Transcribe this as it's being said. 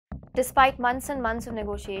Despite months and months of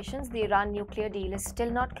negotiations, the Iran nuclear deal is still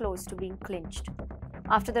not close to being clinched.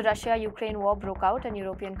 After the Russia-Ukraine war broke out and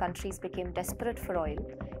European countries became desperate for oil,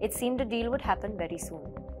 it seemed a deal would happen very soon.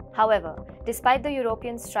 However, despite the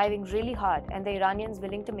Europeans striving really hard and the Iranians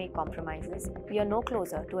willing to make compromises, we are no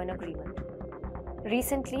closer to an agreement.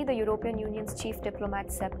 Recently, the European Union's chief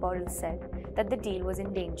diplomat Sepp Borrell said that the deal was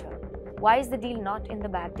in danger. Why is the deal not in the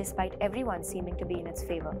bag despite everyone seeming to be in its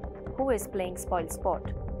favor? Who is playing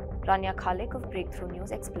spoilsport? Rania Khalek of BreakThrough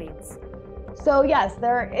News explains. So yes,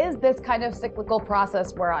 there is this kind of cyclical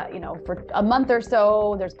process where, for a month or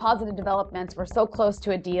so, there's positive developments. We're so close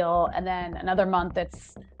to a deal. And then another month,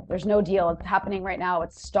 there's no deal. It's happening right now.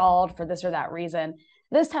 It's stalled for this or that reason.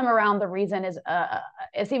 This time around, the reason is,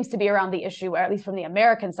 it seems to be around the issue, or at least from the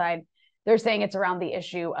American side, they're saying it's around the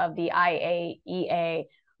issue of the IAEA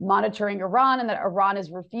monitoring Iran, and that Iran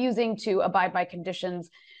is refusing to abide by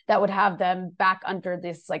conditions that would have them back under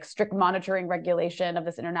this strict monitoring regulation of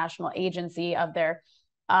this international agency of their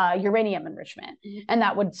uranium enrichment, and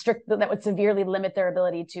that would severely limit their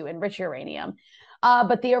ability to enrich uranium.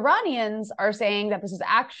 But the Iranians are saying that this is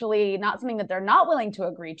actually not something that they're not willing to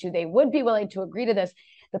agree to. They would be willing to agree to this.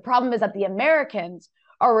 The problem is that the Americans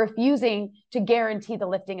are refusing to guarantee the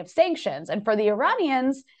lifting of sanctions, and for the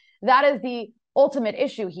Iranians, that is the ultimate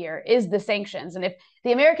issue here, is the sanctions. And if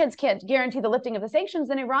the Americans can't guarantee the lifting of the sanctions,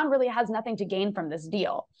 then Iran really has nothing to gain from this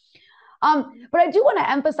deal. But I do want to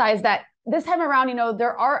emphasize that this time around,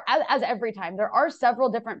 there are, as every time, there are several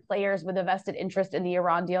different players with a vested interest in the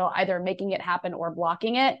Iran deal, either making it happen or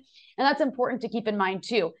blocking it. And that's important to keep in mind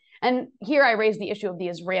too. And here I raise the issue of the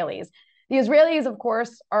Israelis. The Israelis, of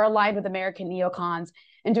course, are aligned with American neocons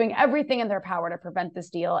and doing everything in their power to prevent this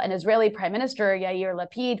deal. And Israeli Prime Minister Yair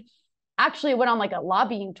Lapid actually went on a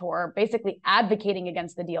lobbying tour, basically advocating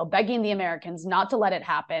against the deal, begging the Americans not to let it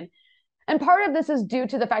happen. And part of this is due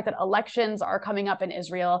to the fact that elections are coming up in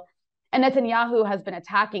Israel, and Netanyahu has been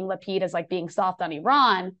attacking Lapid as being soft on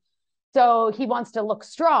Iran. So he wants to look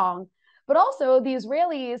strong. But also the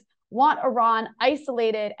Israelis want Iran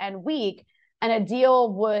isolated and weak, and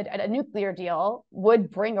a nuclear deal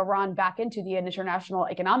would bring Iran back into the international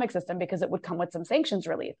economic system because it would come with some sanctions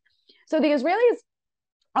relief. So the Israelis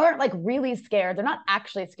aren't really scared. They're not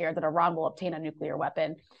actually scared that Iran will obtain a nuclear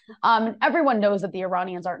weapon. Everyone knows that the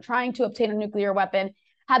Iranians aren't trying to obtain a nuclear weapon.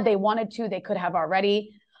 Had they wanted to, they could have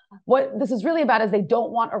already. What this is really about is they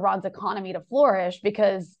don't want Iran's economy to flourish,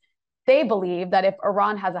 because they believe that if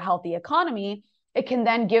Iran has a healthy economy, it can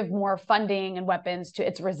then give more funding and weapons to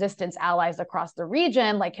its resistance allies across the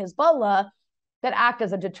region, like Hezbollah, that act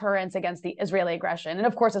as a deterrence against the Israeli aggression, and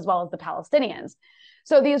of course, as well as the Palestinians.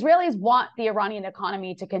 So the Israelis want the Iranian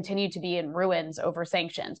economy to continue to be in ruins over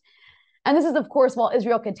sanctions. And this is, of course, while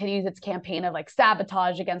Israel continues its campaign of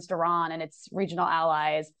sabotage against Iran and its regional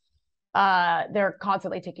allies. They're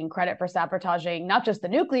constantly taking credit for sabotaging not just the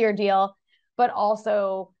nuclear deal, but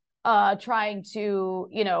also trying to,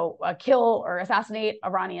 kill or assassinate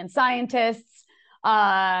Iranian scientists,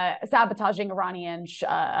 sabotaging Iranian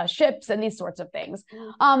ships, and these sorts of things.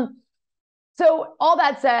 So all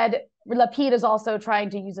that said, Lapid is also trying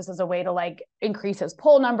to use this as a way to increase his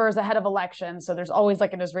poll numbers ahead of elections. So there's always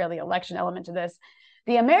an Israeli election element to this.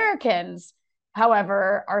 The Americans,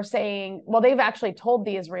 however, are saying, well, they've actually told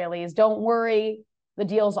the Israelis, don't worry, the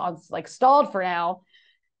deal's on stalled for now.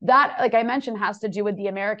 That, like I mentioned, has to do with the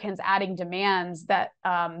Americans adding demands that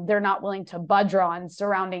they're not willing to budge on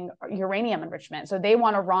surrounding uranium enrichment. So they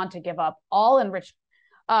want Iran to give up all enriched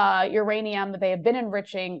uranium that they have been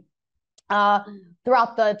enriching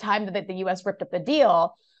throughout the time that the U.S. ripped up the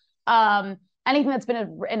deal. Anything that's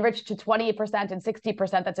been enriched to 20% and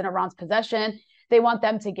 60% that's in Iran's possession, they want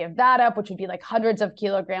them to give that up, which would be hundreds of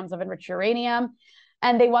kilograms of enriched uranium.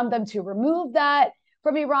 And they want them to remove that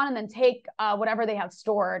from Iran and then take whatever they have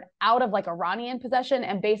stored out of Iranian possession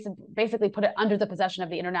and basically put it under the possession of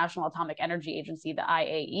the International Atomic Energy Agency, the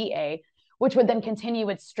IAEA, which would then continue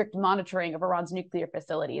its strict monitoring of Iran's nuclear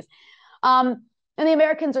facilities. And the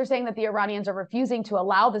Americans are saying that the Iranians are refusing to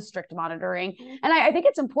allow this strict monitoring. And I think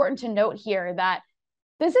it's important to note here that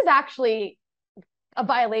this is actually a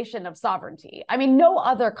violation of sovereignty. I mean, no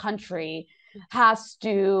other country has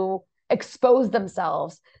to expose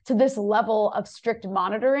themselves to this level of strict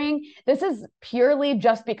monitoring. This is purely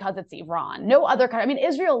just because it's Iran. No other country. I mean,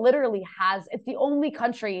 Israel literally it's the only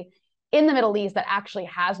country in the Middle East that actually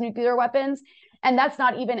has nuclear weapons. And that's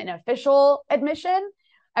not even an official admission.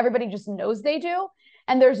 Everybody just knows they do.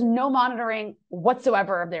 And there's no monitoring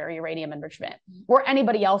whatsoever of their uranium enrichment or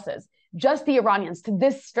anybody else's, just the Iranians to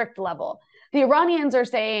this strict level. The Iranians are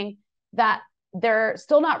saying that they're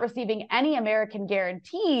still not receiving any American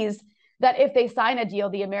guarantees that if they sign a deal,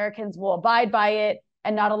 the Americans will abide by it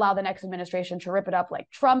and not allow the next administration to rip it up like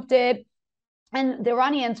Trump did. And the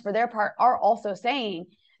Iranians, for their part, are also saying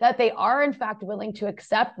that they are, in fact, willing to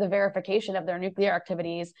accept the verification of their nuclear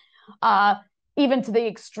activities, even to the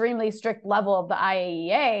extremely strict level of the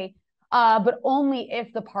IAEA, but only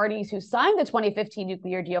if the parties who signed the 2015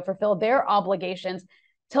 nuclear deal fulfill their obligations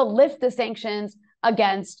to lift the sanctions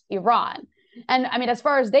against Iran. And I mean, as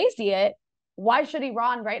far as they see it, why should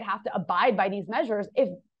Iran, right, have to abide by these measures if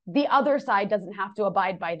the other side doesn't have to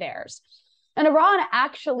abide by theirs? And Iran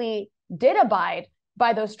actually did abide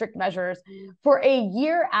by those strict measures for a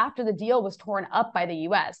year after the deal was torn up by the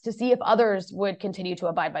US to see if others would continue to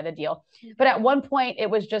abide by the deal. But at one point, it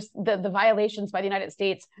was just the violations by the United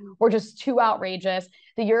States were just too outrageous.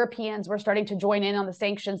 The Europeans were starting to join in on the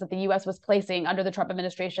sanctions that the US was placing under the Trump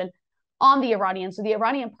administration on the Iranians. So the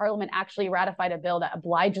Iranian parliament actually ratified a bill that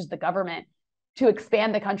obliges the government to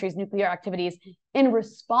expand the country's nuclear activities in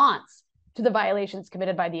response to the violations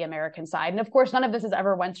committed by the American side. And of course, none of this is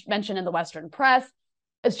ever mentioned in the Western press.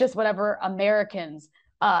 It's just whatever Americans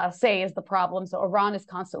say is the problem. So Iran is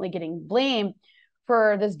constantly getting blamed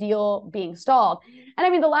for this deal being stalled. And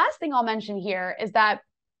I mean, the last thing I'll mention here is that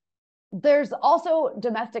there's also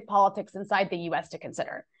domestic politics inside the US to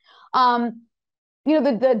consider.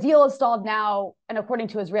 The deal is stalled now, and according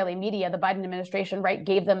to Israeli media, the Biden administration, right,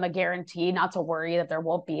 gave them a guarantee not to worry that there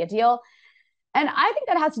won't be a deal. And I think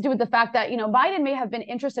that has to do with the fact that, Biden may have been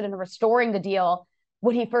interested in restoring the deal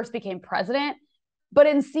when he first became president, but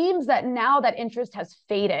it seems that now that interest has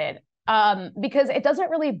faded because it doesn't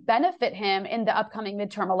really benefit him in the upcoming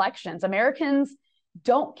midterm elections. Americans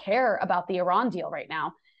don't care about the Iran deal right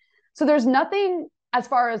now. So there's nothing, as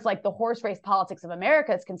far as like the horse race politics of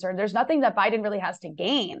America is concerned, there's nothing that Biden really has to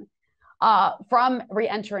gain from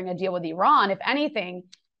re-entering a deal with Iran. If anything,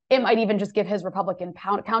 it might even just give his Republican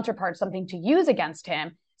counterpart something to use against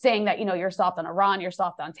him, saying that, you're soft on Iran, you're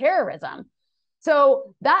soft on terrorism.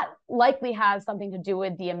 So that likely has something to do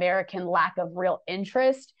with the American lack of real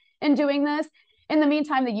interest in doing this. In the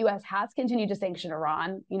meantime, the US has continued to sanction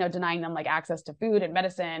Iran, denying them like access to food and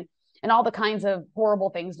medicine and all the kinds of horrible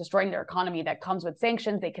things, destroying their economy that comes with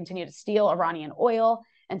sanctions. They continue to steal Iranian oil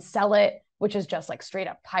and sell it, which is just like straight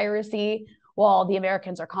up piracy, while the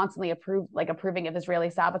Americans are constantly approving of Israeli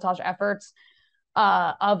sabotage efforts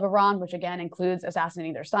of Iran, which again includes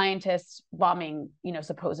assassinating their scientists, bombing,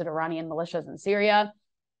 supposed Iranian militias in Syria.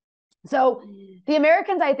 So the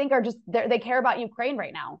Americans, I think, are just, they care about Ukraine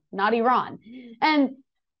right now, not Iran. And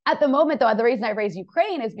at the moment, though, the reason I raise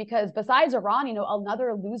Ukraine is because besides Iran,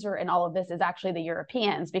 another loser in all of this is actually the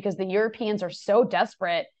Europeans, because the Europeans are so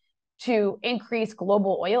desperate to increase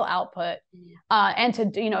global oil output and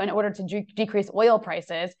to, in order to decrease oil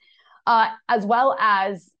prices, as well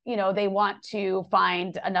as, they want to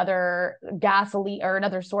find another gasoline or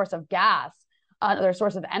another source of gas, another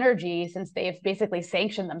source of energy, since they've basically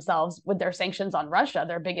sanctioned themselves with their sanctions on Russia,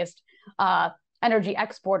 their biggest energy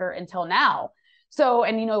exporter until now. So,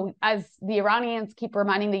 and, as the Iranians keep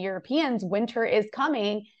reminding the Europeans, winter is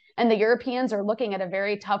coming, and the Europeans are looking at a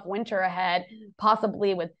very tough winter ahead,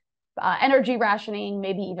 possibly with energy rationing,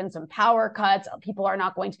 maybe even some power cuts. People are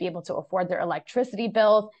not going to be able to afford their electricity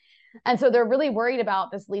bills. And so they're really worried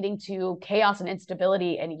about this leading to chaos and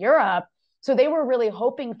instability in Europe. So they were really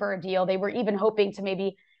hoping for a deal. They were even hoping to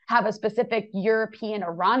maybe have a specific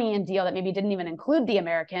European-Iranian deal that maybe didn't even include the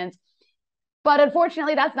Americans. But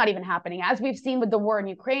unfortunately, that's not even happening. As we've seen with the war in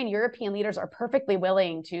Ukraine, European leaders are perfectly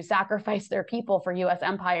willing to sacrifice their people for US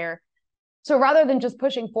empire. So rather than just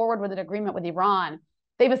pushing forward with an agreement with Iran,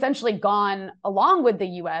 they've essentially gone along with the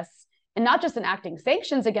US and not just enacting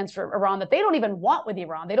sanctions against Iran that they don't even want with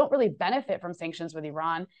Iran. They don't really benefit from sanctions with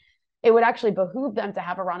Iran. It would actually behoove them to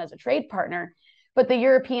have Iran as a trade partner. But the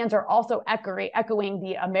Europeans are also echoing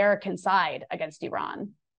the American side against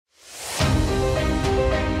Iran.